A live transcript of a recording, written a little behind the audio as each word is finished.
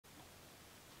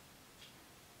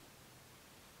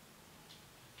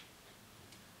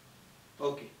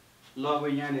Okay ल अब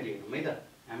यहाँनिर हेरौँ है त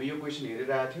हामी यो क्वेसन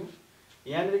हेरिरहेको थियौँ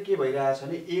यहाँनिर के भइरहेछ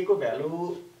भने a को भ्यालु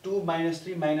 2 -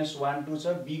 3 - 1 2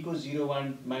 छ b को 0 1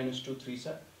 - 2 3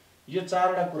 छ यो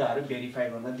चारवटा कुराहरू भेरिफाई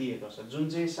गर्न दिएको छ जुन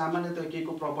चाहिँ सामान्यतः के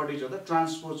को प्रपर्टिज हो त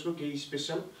ट्रान्सपोजको केही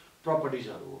स्पेशल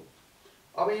प्रपर्टिजहरू हो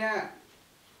अब यहाँ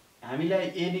हामीलाई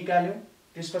a निकाल्यौँ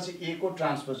त्यसपछि a को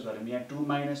ट्रान्सपोज गर्यौँ यहाँ 2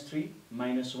 - 3 -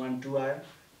 1 2 आयो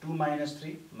 2 -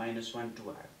 3 - 1 2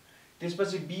 आयो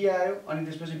त्यसपछि b आयो अनि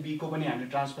त्यसपछि b को पनि हामीले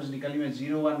ट्रान्सपोज निकाल्यौँ यहाँ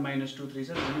 0 1 - 2 3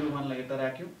 छ 0 1 लाई यता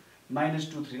राख्यौँ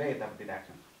 -2 3 लाई यतापट्टि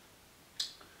राख्यौँ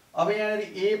अब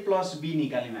यहाँनिर a प्लस b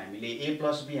निकाल्यौँ हामीले a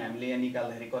प्लस b हामीले यहाँ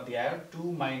निकाल्दाखेरि कति आयो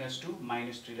 2 - 2 -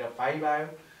 3 र 5 आयो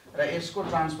र यसको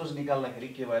ट्रान्सपोज निकाल्दाखेरि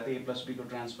के भयो त a प्लस b को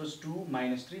ट्रान्सपोज 2 - 3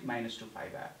 - 2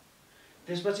 5 आयो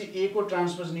त्यसपछि a को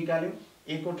ट्रान्सपोज निकाल्यौँ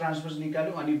a को ट्रान्सपोज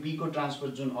निकाल्यौँ अनि b को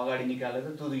ट्रान्सपोज जुन अगाडि निकालेको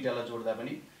थियो त्यो दुईटालाई जोड्दा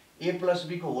पनि a प्लस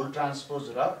b को होल ट्रान्सपोज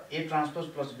र a transpose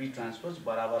plus b transpose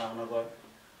बराबर आउन गयो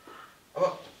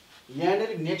अब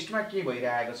यहाँनिर नेक्स्टमा के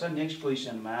भइरहेको छ नेक्स्ट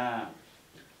क्वेसनमा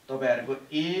तपाईहरुको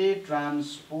a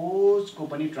ट्रान्सपोज को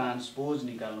पनि ट्रान्सपोज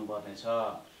निकाल्नु पर्ने छ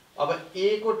अब a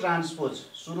को ट्रान्सपोज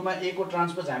सुरुमा a को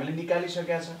ट्रान्सपोज हामीले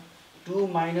निकालिसकेका छ 2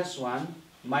 -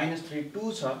 1 - 3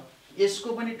 2 छ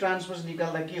यसको पनि ट्रान्सपोज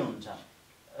निकाल्दा के हुन्छ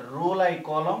रोलाई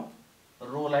कलम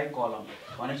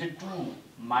भनेपछि 2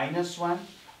 - 1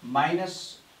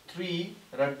 - 3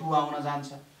 र 2 आउन जान्छ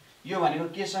यो भनेको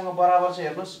के सँग बराबर छ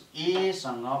हेर्नुस् a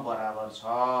सँग बराबर छ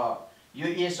यो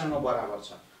a सँग बराबर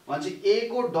छ भनेपछि a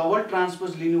को डबल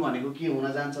ट्रान्सपोज लिनु भनेको के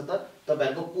हुन जान्छ त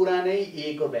तपाईहरुको पुरानै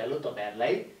a को भ्यालु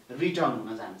तपाईहरुलाई रिटर्न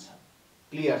हुन जान्छ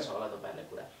क्लियर छ होला तपाईहरुलाई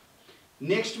कुरा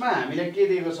नेक्स्टमा हामीले के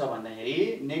दिएको छ भन्दाखेरि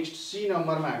नेक्स्ट सी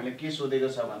नम्बरमा हामीले के सोधेको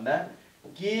छ भन्दा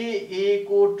के a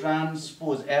को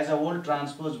transpose as a whole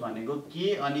transpose भनेको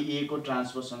के अनि a को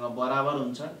ट्रान्सपोज सँग बराबर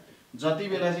हुन्छ जति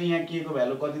बेला चाहिँ यहाँ k को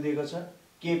भ्यालु कति दिएको छ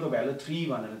k को भ्यालु 3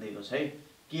 भनेर दिएको छ है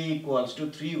k =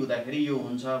 3 हुँदाखेरि यो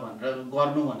हुन्छ भनेर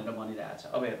गर्नु भनेर भनिरहेछ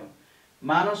अब हेरौँ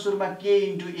मानव सुरुमा k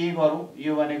 * a गरौँ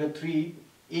यो भनेको 3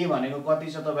 a भनेको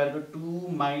कति छ तपाईहरुको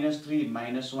 2 - 3 -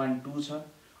 1 2 छ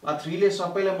 3 ले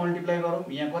सबैलाई मल्टिप्लाई गरौँ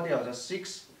यहाँ कति आउँछ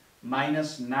 6 -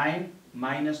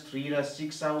 9 - 3 र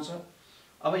 6 आउँछ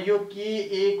अब यो के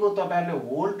a को तपाईहरुले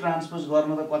होल ट्रान्सपोज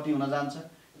गर्नु त कति हुन जान्छ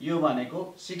यो भनेको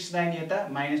 6 9 यता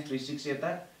 -3 6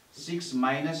 यता 6 -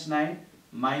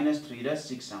 9 - 3 र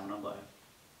 6 आउन गयो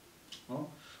हो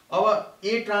अब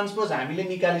a ट्रान्सपोज हामीले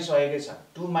निकालिसकेकै छ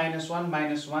 2 - 1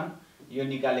 - 1 यो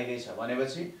निकालेकै छ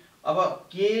भनेपछि अब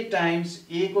k टाइम्स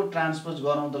a को ट्रान्सपोज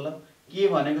गरौँ त ल के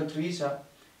भनेको 3 छ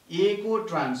a को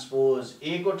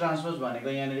ट्रान्सपोज भनेको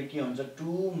यहाँनिर के हुन्छ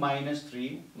 2 -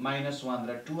 3 - 1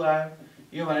 र 2 आयो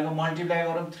यो भनेको मल्टिप्लाई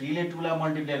गरौँ 3 ले 2 लाई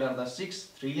मल्टिप्लाई गर्दा 6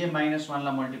 3 ले -1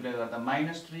 लाई मल्टिप्लाई गर्दा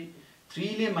 -3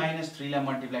 3 ले -3 लाई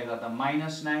मल्टिप्लाई गर्दा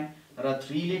 -9 र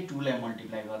 3 ले 2 लाई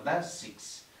मल्टिप्लाई गर्दा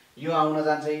 6 यो आउन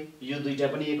जान्छ यो दुईटा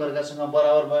पनि एकअर्कासँग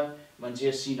बराबर भयो भनेपछि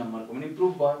यो सी नम्बरको पनि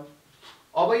प्रुफ भयो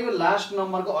अब यो लास्ट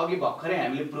नम्बरको अघि भर्खरै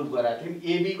हामीले प्रुफ गराएको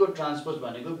थियौं ab को ट्रान्सपोज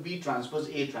भनेको b ट्रान्सपोज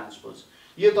a ट्रान्सपोज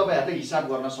यो तपाईहरुले हिसाब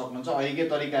गर्न सक्नुहुन्छ अहिलेकै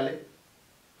तरिकाले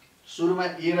सुरुमा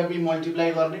a र b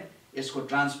मल्टिप्लाई गर्ने यसको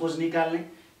ट्रान्सपोज निकाल्ने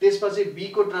त्यसपछि b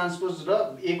को ट्रान्सपोज र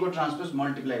a को ट्रान्सपोज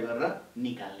मल्टिप्लाई गरेर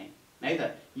निकाल्ने है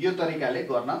त यो तरिकाले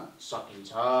गर्न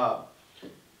सकिन्छ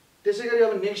त्यसैगरी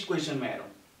अब नेक्स्ट क्वेशनमा हेरौं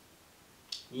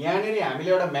यहाँनिर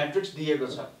हामीले एउटा म्याट्रिक्स दिएको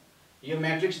छ यो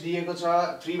म्याट्रिक्स दिएको छ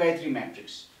 3/3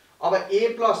 म्याट्रिक्स अब a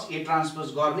प्लस a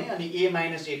ट्रान्सपोज गर्ने अनि a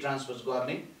माइनस a ट्रान्सपोज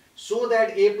गर्ने so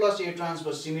that a plus a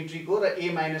transpose symmetric हो र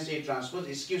a minus a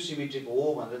transpose skew symmetric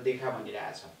हो भनेर देखा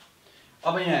भनिरहेछ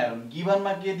अब यहाँ हेरौं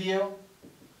गिभनमा के दियो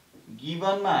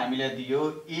गिभनमा हामीले दियो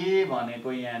a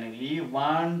भनेको यहाँनिर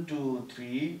 1 2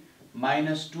 3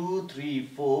 -2 3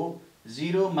 4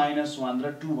 0 -1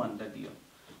 र 2 भनेर दियो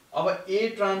अब a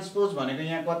ट्रान्सपोज भनेको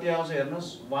यहाँ कति आउँछ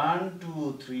हेर्नुस् 1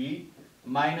 2 3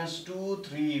 -2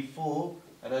 3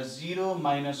 4 र 0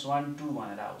 -1 2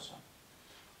 भनेर आउँछ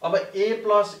अब a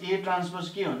प्लस a ट्रान्सपोज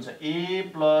के हुन्छ a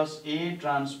प्लस a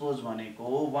ट्रान्सपोज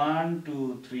भनेको 1 2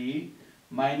 3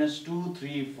 -2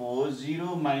 3 4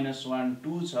 0 -1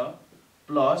 2 छ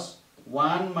प्लस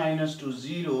 1 -2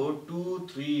 0 2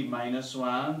 3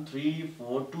 -1 3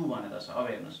 4 2 भनेर छ अब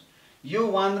हेर्नुस् यो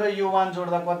 1 र यो 1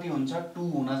 जोड्दा कति हुन्छ 2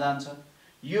 हुन जान्छ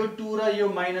यो 2 र यो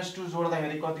 -2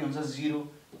 जोड्दाखेरि कति हुन्छ 0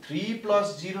 3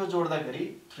 + 0 जोड्दाखेरि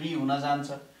 3 हुन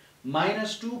जान्छ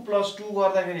 -2 + 2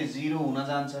 गर्दाखेरि 0 हुन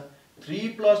जान्छ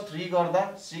 3 + 3 गर्दा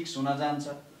 6 हुन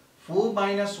जान्छ 4 -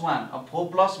 1 अब 4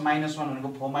 + -1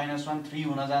 भनेको 4 - 1 3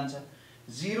 हुन जान्छ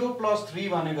 0 + 3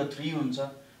 भनेको 3 हुन्छ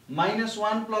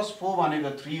 -1 + 4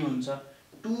 भनेको 3 हुन्छ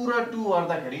 2 र 2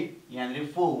 गर्दाखेरि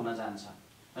यहाँनिर 4 हुन जान्छ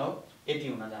हो यति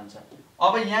हुन जान्छ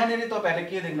अब यहाँनिर तपाईहरुले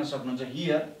के देख्न सक्नुहुन्छ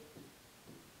here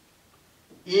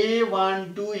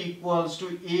A12 equals to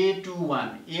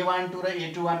A21. A12 र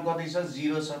A21 कति छ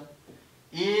 0 छ.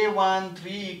 A13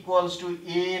 equals to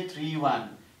A31.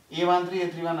 A13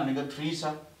 A31 भनेको 3 छ.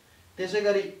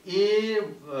 त्यसैगरी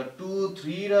A23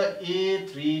 र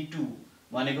A32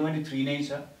 भनेको पनि 3 नै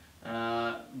छ.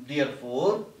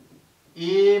 Therefore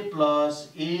A plus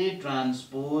A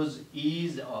transpose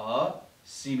is a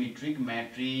symmetric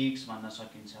matrix भन्न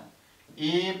सकिन्छ.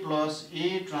 A plus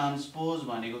A transpose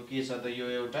भनेको के छ त यो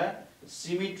एउटा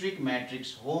सिमेट्रिक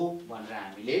म्याट्रिक्स हो भनेर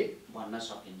हामीले भन्न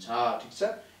सकिन्छ. ठीक छ,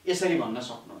 यसरी भन्न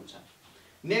सक्नुहुन्छ.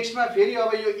 नेक्स्टमा फेरि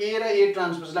अब यो A र A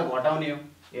ट्रान्सपोजलाई घटाउने हो.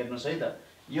 हेर्नुस् है त,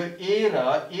 यो A र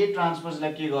A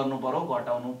ट्रान्सपोजलाई के गर्नु पर्यो,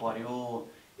 घटाउनु पर्यो.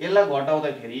 यसलाई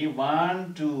घटाउँदाखेरि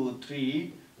 1 2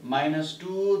 3 minus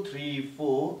 2 3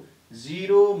 4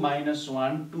 0 minus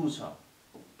 1 2 छ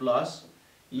प्लस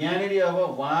यहाँनेरि अब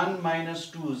 1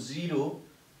 minus 2 0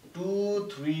 2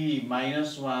 3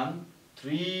 minus 1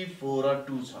 3 4 र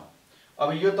 2 छ.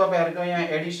 अब यो तपाईहरुको यहाँ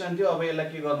एडिसन थियो. अब यसलाई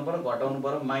के गर्नु पर्यो, घटाउनु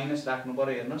पर्यो, माइनस राख्नु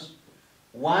पर्यो. हेर्नुस्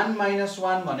 1 minus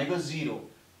 1 भनेको 0,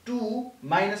 2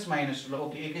 minus minus 2.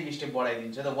 ओके, एक एक स्टेप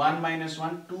बढाइदिन्छ त. 1 minus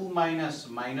 1 2 minus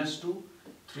minus 2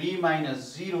 3 minus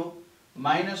 0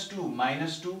 minus 2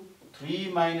 minus 2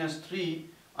 3 minus 3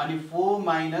 अनि 4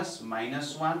 minus minus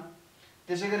 1.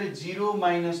 त्यसैगरी 0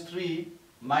 minus 3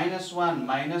 minus 1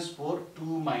 minus 4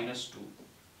 2 minus 2.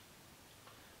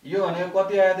 यो भनेको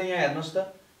कति आयो त यहाँ हेर्नुस् त.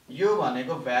 यो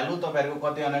भनेको भ्यालु तपाईहरुको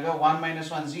कति भनेको 1 minus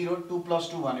 1 0 2 plus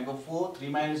 2 भनेको 4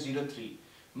 3 minus 0 3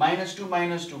 minus 2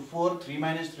 minus 2 4 3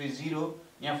 minus 3 0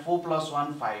 यहाँ 4 plus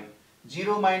 1 5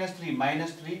 0 minus 3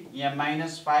 minus 3 यहाँ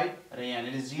minus 5 र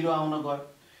यहाँनेरि 0 आउन गयो.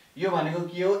 यो भनेको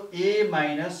के हो, A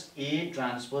minus A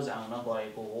ट्रान्सपोज आउन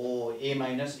गएको हो. A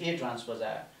minus A ट्रान्सपोज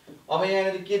आयो. अब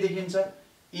यहाँनेरि के देखिन्छ,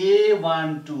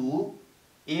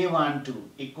 A12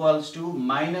 equals to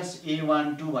minus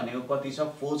A12 भनेको कति छ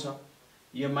 4 छ.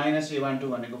 यो minus A12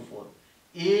 भनेको 4.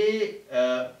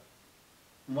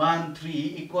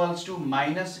 A13 equals to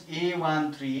minus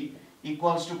A13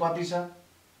 equals to कति छ,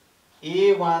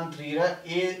 A13 र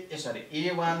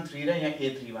A13 र यहाँ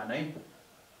A31 है.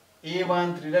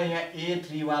 A13 र यहाँ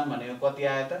A31 भनेको कति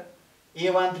आयो त,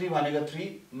 A13 भनेको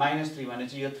 3 minus 3 भने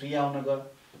चाहिँ यो 3 आउन गयो.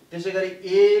 त्यसैगरी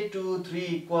A23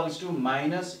 equals to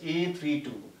minus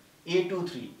A32.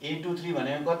 A23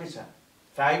 भनेको कति छ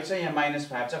 5 छ, यहाँ minus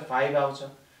 5 छ 5 आउँछ.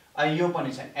 अनि यो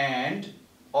पनि छ. And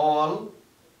all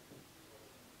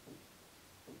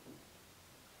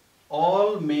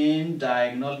main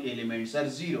diagonal elements are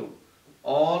 0.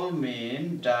 All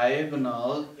main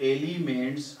diagonal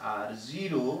elements are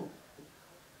 0.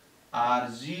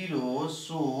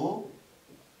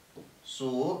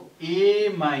 So A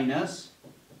minus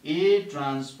A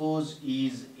transpose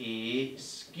is a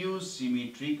skew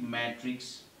symmetric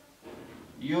matrix.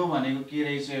 यो भनेको के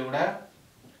रहेछ, एउटा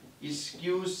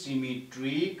स्क्यू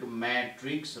सिमेट्रिक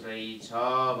म्याट्रिक्स रहेछ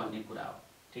भन्ने कुरा हो.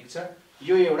 ठीक छ,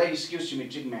 यो एउटा स्क्यू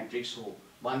सिमेट्रिक म्याट्रिक्स हो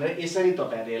भनेर यसरी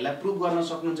तपाईहरुले यसलाई प्रुभ गर्न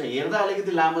सक्नुहुन्छ. हेर्दा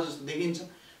अलिकति लामो जस्तो देखिन्छ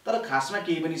तर खासमा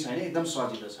केही पनि छैन, एकदम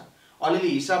सजिलो छ. अलिअलि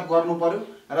हिसाब गर्नु पर्यो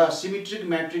र सिमेट्रिक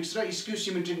म्याट्रिक्स र स्क्यू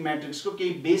सिमेट्रिक म्याट्रिक्सको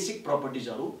केही बेसिक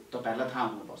प्रपर्टिजहरु तपाईहरुलाई थाहा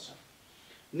हुनुपर्छ.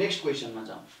 नेक्स्ट क्वेशनमा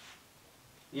जाउँ.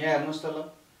 यहाँ हेर्नुस् त ल.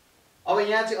 अब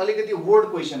यहाँ चाहिँ अलिकति वर्ड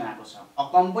क्वेशन आएको छ. A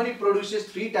company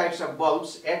produces 3 types of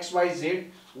bulbs XYZ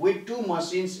with 2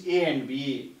 machines A and B.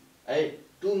 है,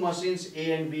 2 मसिन्स A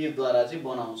and B द्वारा चाहिँ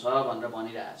बनाउँछ भनेर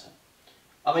भनिरहेछ.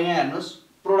 अब यहाँ हेर्नुस्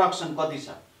प्रोडक्सन कति छ.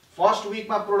 फर्स्ट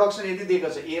वीकमा प्रोडक्सन यति दिएको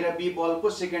छ A र B बल्बको,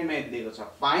 सेकेन्डमा यति दिएको छ.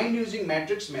 Find using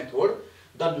matrix method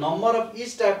the number of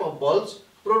each type of bulbs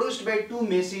produced by 2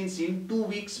 machines in 2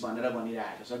 weeks भनेर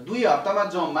भनिरहेको छ. 2 हप्तामा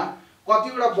जम्मा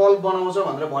कतिवटा बल्ब बनाउँछ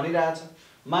भनेर भनिरहेछ.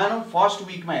 मानौं फर्स्ट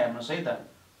वीकमा हेर्नुस् है त.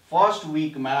 फर्स्ट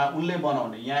वीकमा उले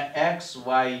बनाउने यहाँ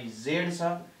XYZ छ,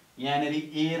 यहाँनेरि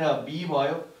A र B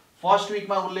भयो. फर्स्ट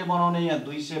वीकमा उले बनाउने यहाँ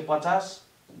 250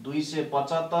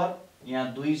 275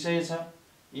 यहाँ 200 छ,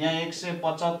 यहाँ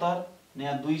 175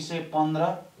 यहाँ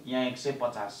 215 यहाँ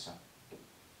 150 छ.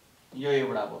 यो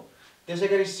एउटा भयो.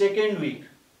 त्यसैगरी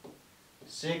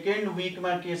सेकेन्ड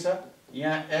वीकमा के छ,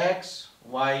 यहाँ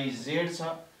XYZ छ,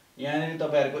 यहाँनेरि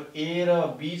तपाईहरुको A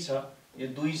र B छ. यो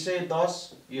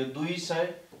 210 यो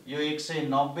 200 यो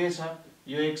 190 छ,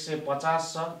 यो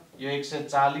 150 छ, यो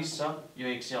 140 छ, यो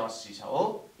 180 छ.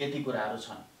 हो, यति कुराहरु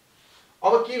छन्.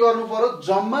 अब के गर्नु पर्यो,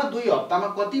 जम्मा 2 हप्तामा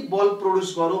कति बल्ब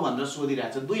प्रोड्युस गरौँ भनेर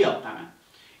सोधिरहेछ. 2 हप्तामा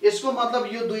यसको मतलब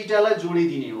यो दुईटालाई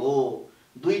जोडिदिने हो.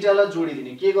 दुईटालाई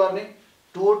जोडिदिने के गर्ने,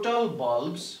 total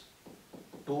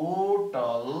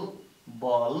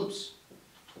bulbs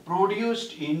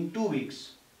produced in 2 weeks.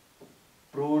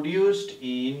 Produced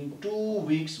in 2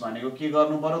 weeks भनेको के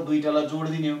गर्नु पर्यो, दुईटालाई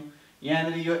जोडिदिने हो.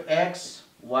 यहाँनेरि यो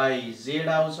YZ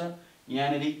आउँछ,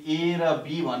 यहाँनेरि A र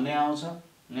B भन्ने आउँछ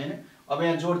हैन। अब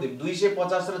यहाँ जोड्दिउँ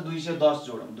 250 र 210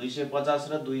 जोडौँ, 250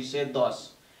 र 210,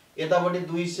 यतापट्टि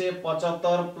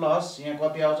 275 प्लस यहाँ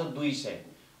कति आउँछ 200,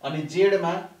 अनि Z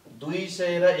मा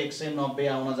 200 र 190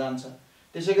 आउन जान्छ।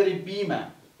 त्यसैगरी B मा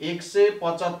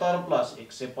 175 प्लस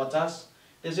 150,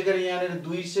 त्यसैगरी यहाँनेरि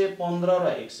 215 र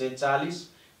 140,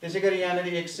 त्यसैगरी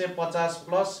यहाँनेरि 150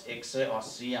 प्लस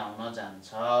 180 आउन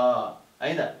जान्छ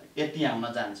है त, यति आउन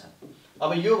जान्छ।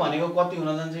 अब यो भनेको कति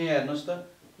हुन जान्छ यहाँ हेर्नुस् त,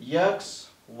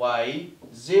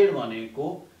 XYZ भनेको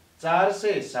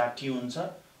 460 हुन्छ,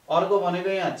 अर्को भनेको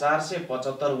यहाँ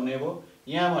 475 हुने भयो,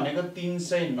 यहाँ भनेको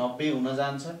 390 हुन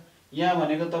जान्छ, यहाँ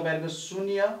भनेको तपाईहरुको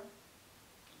 0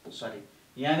 सरी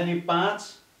यहाँनेरि 5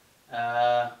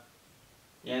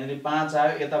 यहाँनेरि 5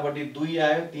 आयो, यतापट्टि 2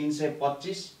 आयो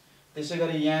 325,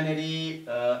 त्यसैगरी यहाँनेरि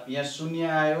यहाँ 0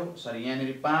 आयो, सरी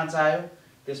यहाँनेरि 5 आयो,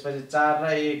 त्यसपछि 4 र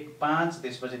 1 5,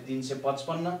 त्यसपछि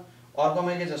 355,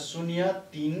 अर्कोमा के छ 0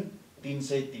 3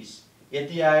 330,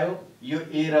 यति आयो। यो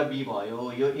A र B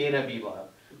भयो, यो A र B भयो।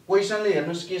 क्वेशनले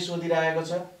हेर्नुस् के सोधिरहेको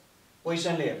छ,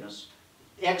 क्वेशनले हेर्नुस्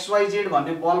XYZ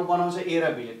भन्ने बल्ब बनाउँछ A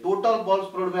र B ले, total bulbs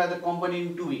produced by the company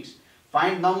in 2 weeks,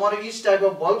 find number each type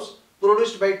of bulbs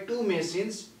produced by 2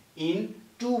 machines in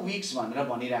 2 weeks भनेर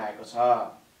भनिरहेको छ।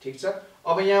 ठीक छ,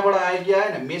 अब यहाँबाट आयो कि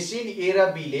आएन, मेसिन A र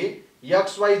B ले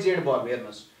XYZ बल्ब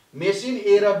हेर्नुस्, मेसिन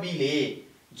A र B ले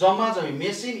जम्मा जम्मी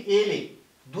मेसिन A ले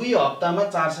 2 हप्तामा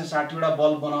 460 वटा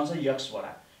बल्ब बनाउँछ X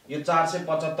वाला, यो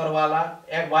 475 वाला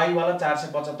Y वाला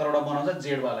 475 वटा बनाउँछ,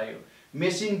 Z वाला यो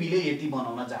मेसिन B ले यति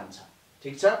बनाउन जान्छ।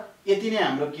 ठीक छ, यति नै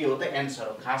हाम्रो के हो त एन्सर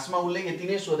हो, खासमा उले यति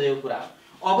नै सोधेको कुरा हो।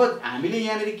 अब हामीले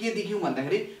यहाँनेरि के देख्यौं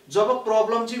भन्दाखेरि जब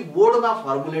प्रब्लम चाहिँ वर्डमा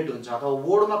फर्मुलेट हुन्छ अथवा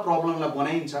वर्डमा प्रब्लमलाई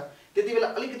बनाइन्छ त्यतिबेला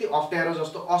अलिकति अप्ठ्यारो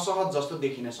जस्तो असहज जस्तो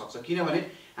देखिन सक्छ, किनभने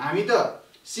हामी त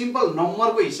सिम्पल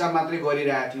नम्बरको हिसाब मात्रै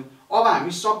गरिरहेका थियौं, अब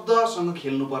हामी शब्दसँग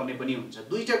खेल्नु पर्ने पनि हुन्छ।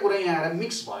 दुईटा कुरा यहाँ आएर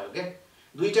मिक्स भयो के,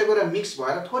 दुईटा कुरा मिक्स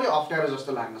भएर थोरै अप्ठ्यारो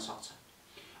जस्तो लाग्न सक्छ।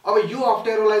 अब यो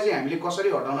अप्ठ्यारोलाई चाहिँ हामीले कसरी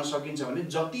हटाउन सकिन्छ भने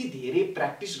जति धेरै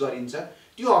प्र्याक्टिस गरिन्छ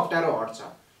त्यो अप्ठ्यारो हट्छ।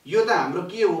 यो त हाम्रो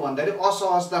के हो भन्दाखेरि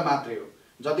असहजता मात्रै हो,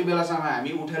 जति बेलासम्म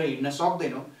हामी उठेर हिड्न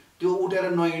सक्दैनौं त्यो उठेर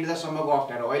नहिड्दासम्मको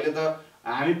अप्ठ्यारो। अहिले त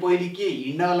हामी पहिले के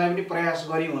हिड्नलाई पनि प्रयास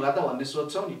गर्यौं होला त भन्ने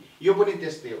सोच्छौं नि, यो पनि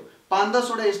त्यस्तै हो।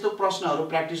 5-10 वटा यस्तो प्रश्नहरु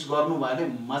प्र्याक्टिस गर्नु भयो भने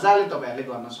मजाले तपाईहरुले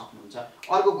गर्न सक्नुहुन्छ।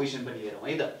 अर्को क्वेशन पनि हेरौं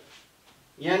है त।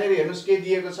 यहाँनेरि हेर्नुस् के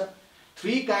दिएको छ,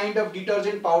 3 kind of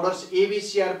detergent powders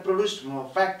ABC are produced from a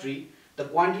factory. The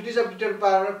quantities of detergent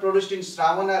powder produced in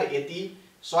Shravan are 80,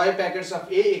 100 packets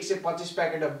of A, 125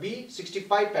 packets of B,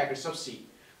 65 packets of C.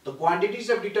 The quantities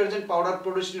of detergent powder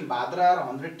produced in Bhadra are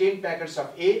 110 packets of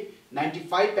A,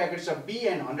 95 packets of B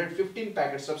and 115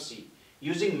 packets of C.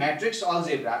 Using matrix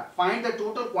algebra, find the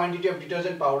total quantity of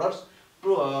detergent powders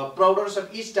of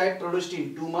each type produced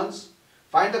in 2 months.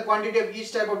 Find the quantity of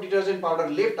each type of detergent powder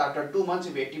left after 2 months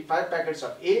if 85 packets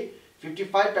of A,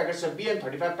 55 packets of B and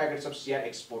 35 packets of C are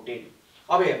exported.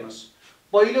 अब हेर्नुस्,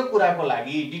 पहिलो कुराको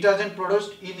लागि detergent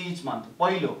produced in each month,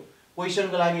 पहिलो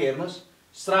क्वेशनको लागि हेर्नुस्,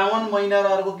 श्रावण महिना र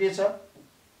अर्को के छ,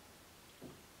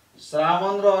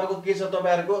 श्रावण र अर्को के छ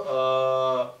तपाईहरुको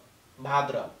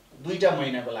भाद्र, दुईटा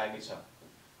महिनाको लागि छ।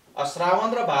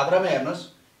 श्रावण र भाद्रमा हेर्नुस्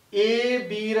A,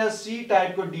 B र C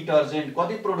टाइपको डिटर्जेन्ट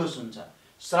कति प्रोड्युस हुन्छ।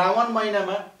 श्रावण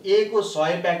महिनामा A को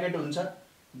 100 प्याकेट हुन्छ,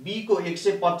 B को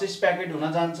 125 प्याकेट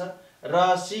हुन जान्छ र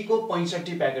C को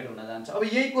 65 प्याकेट हुन जान्छ। अब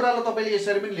यही कुरालाई तपाईले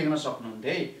यसरी पनि लेख्न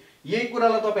सक्नुहुन्थ्यो है, यही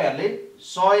कुरालाई तपाईहरुले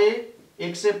 100,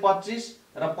 125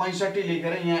 र 65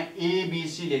 लेखेर यहाँ A B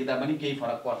C लेख्दा पनि केही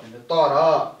फरक पर्दैन। तर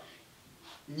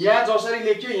यहाँ जसरी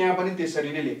लेख्यो यहाँ पनि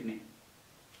त्यसरी नै लेख्ने,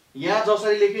 यहाँ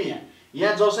जसरी लेख्यो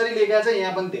यहाँ जसरी लेखेको छ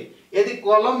यहाँ पनि त्यही। यदि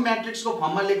कलम म्याट्रिक्सको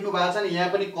फर्ममा लेख्नु भएको छ नि यहाँ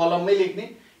पनि कलममै लेख्ने,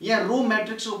 यहाँ रो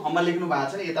म्याट्रिक्सको फर्ममा लेख्नु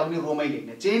भएको छ नि यता पनि रोमै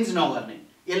लेख्ने, चेन्ज नगर्ने।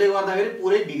 यसले गर्दाखेरि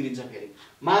पुरै बिग्रिन्छ फेरि।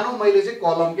 मानौ मैले चाहिँ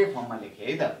कलमकै फर्ममा लेखे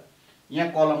है त, यहाँ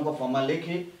कलमको फर्ममा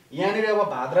लेखे। यहाँनिर अब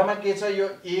भाद्रमा के छ, यो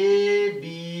A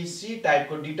B C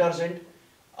टाइपको डिटर्जेन्ट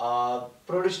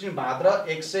प्रोड्युस्ड इन भाद्र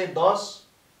 110,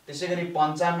 त्यसैगरी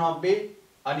 95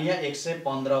 अनि यहाँ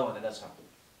 115 भनेर छ।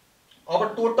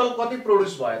 अब टोटल कति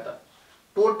प्रोड्युस भयो त,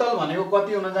 टोटल भनेको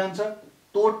कति हुन जान्छ,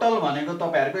 टोटल भनेको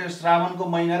तपाईहरुको यो श्रावणको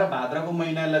महिना र भाद्रको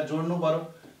महिनालाई जोड्नु पर्यो,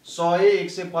 100,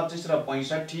 125 र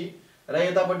 65 र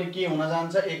यतापट्टि के हुन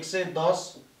जान्छ 110,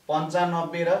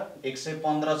 95 र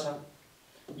 115 छ।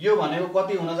 यो भनेको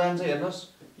कति हुन जान्छ हेर्नुस्,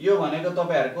 यो भनेको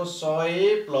तपाईहरुको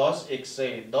 100 प्लस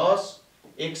 110,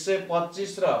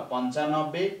 125 र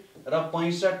 95 र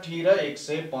 65 र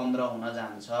 115 हुन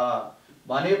जान्छ।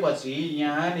 भनेपछि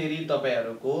यहाँनेरि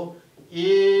तपाईहरुको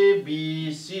A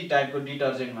B C टाइपको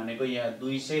डिटर्जेन्ट भनेको यहाँ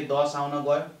 210 आउन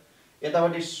गयो,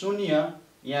 यतापट्टि 0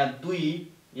 यहाँ 2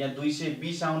 यहाँ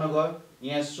 220 आउन गयो,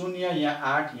 यहाँ 0 यहाँ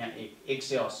 8 यहाँ 1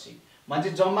 180 मान्छे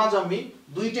जम्मा जम्मी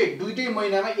दुईटै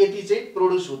महिनामा यति चाहिँ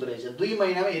प्रोड्युस हुँदो रहेछ, 2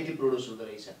 महिनामा यति प्रोड्युस हुँदो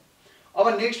रहेछ। अब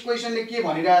नेक्स्ट क्वेशनले के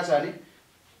भनिरहेछ भने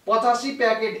 85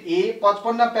 प्याकेट ए,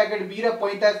 55 प्याकेट बी र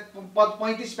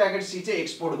 35 प्याकेट सी चाहिँ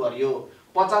एक्सपोर्ट गरियो।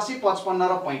 85 55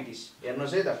 र 35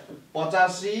 हेर्नुस् है त,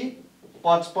 85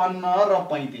 55 र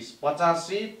 35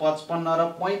 85 55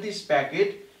 र 35 प्याकेट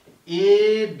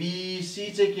ए बी सी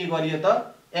चाहिँ के गरियो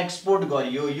त एक्सपोर्ट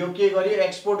गरियो। यो के गरियो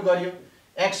एक्सपोर्ट गरियो।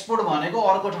 एक्सपोर्ट भनेको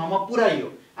अर्को ठाउँमा पुर्याइयो।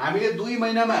 हामीले 2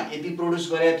 महिनामा यति प्रोड्युस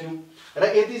गरेका थियौं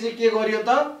र यति चाहिँ के गरियो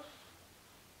त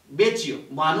बेचियो,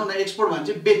 भनौं न एक्सपोर्ट भन्छ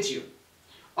बेचियो।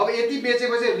 अब यति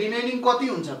बेचेपछि रिमेनिङ कति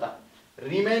हुन्छ त,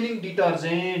 रिमेनिङ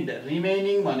डिटर्जेन्ट,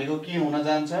 रिमेनिङ भनेको के हुन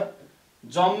जान्छ,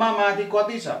 जम्मा माथि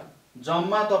कति छ,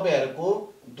 जम्मा तपाईहरुको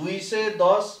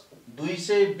 210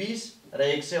 220 र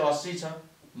 180 छ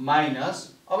माइनस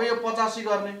अब यो 85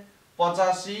 गर्ने,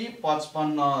 85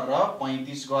 55 र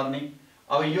 35 गर्ने।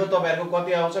 अब यो तपाईहरुको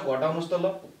कति आउँछ घटाउनुस् त ल,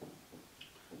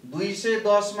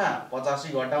 210 मा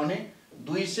 85 घटाउने,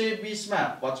 220 मा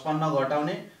 55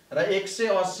 घटाउने र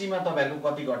 180 मा तपाईहरुको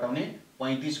कति घटाउने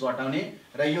 35 घटाउने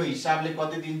र यो हिसाबले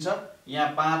कति दिन्छ, यहाँ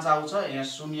 5 आउँछ, यहाँ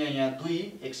 0 यहाँ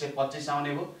 2 125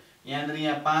 आउने भयो, यहाँ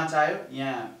यहाँ 5 आयो,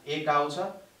 यहाँ 1 आउँछ,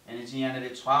 अनि चाहिँ यहाँ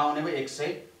 6 आउने भयो,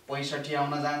 165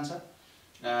 आउन जान्छ।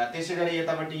 त्यसैगरी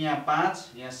यतापट्टि यहाँ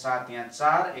 5 यहाँ 7 यहाँ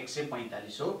 4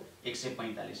 145 हो,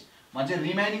 145 मान्छे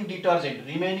रिमेनिङ डिटर्जेन्ट।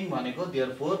 रिमेनिङ भनेको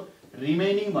देयरफोर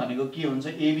रिमेनिङ भनेको के हुन्छ,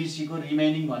 एबीसी को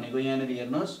रिमेनिङ भनेको यहाँ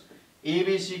हेर्नुस्,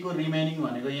 एबीसी को रिमेनिङ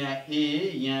भनेको यहाँ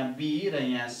ए यहाँ बी र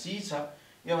यहाँ सी छ।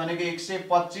 यो भनेको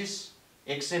 125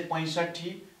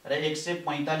 165 र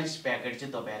 145 प्याकेट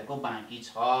चाहिँ तपाईहरुको बाँकी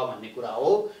छ भन्ने कुरा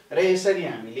हो। र यसरी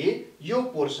हामीले यो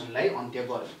पोर्सनलाई अन्त्य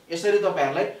गर्यौं। यसरी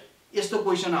तपाईहरुलाई यस्तो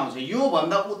क्वेशन आउँछ, यो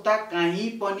भन्दा उता कहीं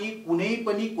पनि कुनै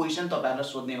पनि क्वेशन तपाईहरुलाई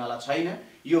सोध्नेवाला छैन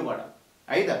योबाट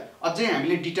है त। अझै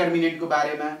हामीले डिटर्मिनेन्टको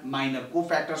बारेमा, माइनर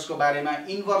कोफ्याक्टर्सको बारेमा,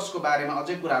 इन्भर्सको बारेमा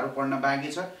अझै कुराहरु पढ्न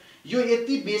बाँकी छ। यो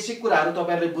यति बेसिक कुराहरु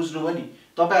तपाईहरुले बुझ्नुभयो नि,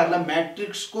 तपाईहरुलाई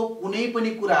म्याट्रिक्सको कुनै पनि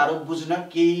कुराहरु बुझ्न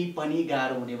केही पनि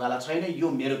गाह्रो हुनेवाला छैन, यो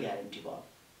मेरो ग्यारेन्टी भयो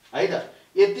है त।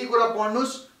 यति कुरा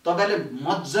पढ्नुस्, तपाईहरुले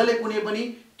मज्जाले कुनै पनि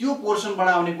त्यो पोर्सन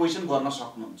आउने क्वेशन गर्न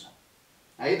सक्नुहुन्छ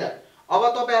है त। अब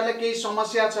तपाईहरुले केही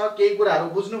समस्या छ, केही कुराहरु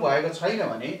बुझ्नु भएको छैन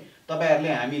भने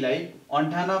तपाईहरुले हामीलाई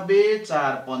 98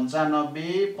 4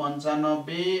 95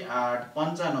 95 8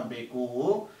 95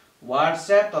 को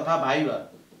व्हाट्सएप तथा भाइबर,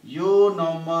 यो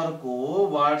नम्बरको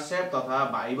व्हाट्सएप तथा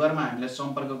भाइबरमा हामीलाई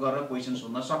सम्पर्क गरेर क्वेशन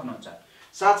सोध्न सक्नुहुन्छ।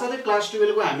 साथसाथै क्लास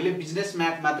 12 को हामीले बिजनेस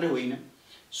म्याथ मात्रै होइन,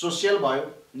 सोशल भयो,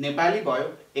 नेपाली भयो,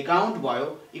 एकाउन्ट भयो,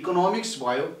 इकोनोमिक्स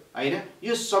भयो हैन,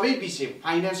 यो सबै विषय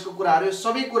फाइनान्सको कुराहरु, यो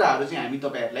सबै कुराहरु चाहिँ हामी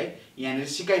तपाईहरुलाई यहाँनिर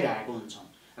सिकाइरहेको हुन्छौं।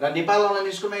 र नेपाल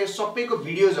अनलाइन स्कुलमा यो सबैको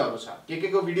भिडियोजहरु छ। के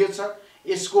को भिडियो छ,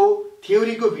 यसको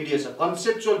थ्योरीको भिडियो छ,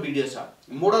 कन्सेप्चुअल भिडियो छ,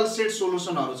 मोडल सेट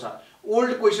सोलुसनहरु छ,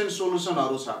 ओल्ड क्वेशन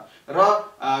सोलुसनहरु छ र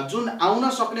जुन आउन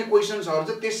सक्ने क्वेशन्सहरु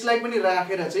छ त्यसलाई पनि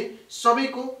राखेर चाहिँ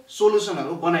सबैको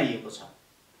सोलुसनहरु बनाइएको छ।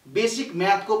 बेसिक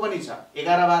म्याथको पनि छ,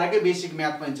 11-12 कै बेसिक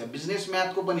म्याथ पनि छ, बिजनेस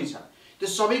म्याथको पनि छ। त्यो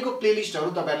सबैको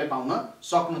प्लेलिस्टहरु तपाईहरुले पाउन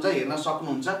सक्नुहुन्छ, हेर्न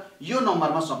सक्नुहुन्छ, यो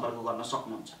नम्बरमा सम्पर्क गर्न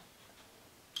सक्नुहुन्छ।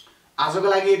 आजको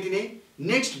लागि यति नै।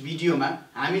 नेक्स्ट भिडियोमा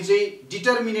हामी चाहिँ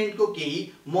डिटर्मिनेन्टको केही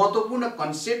महत्त्वपूर्ण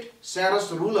कन्सेप्ट, स्यारस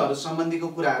रुलहरु सम्बन्धीको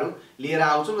कुराहरु लिएर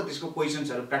आउँछौं र त्यसको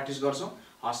क्वेशन्सहरु प्र्याक्टिस गर्छौं।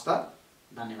 हस्त,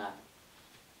 धन्यवाद।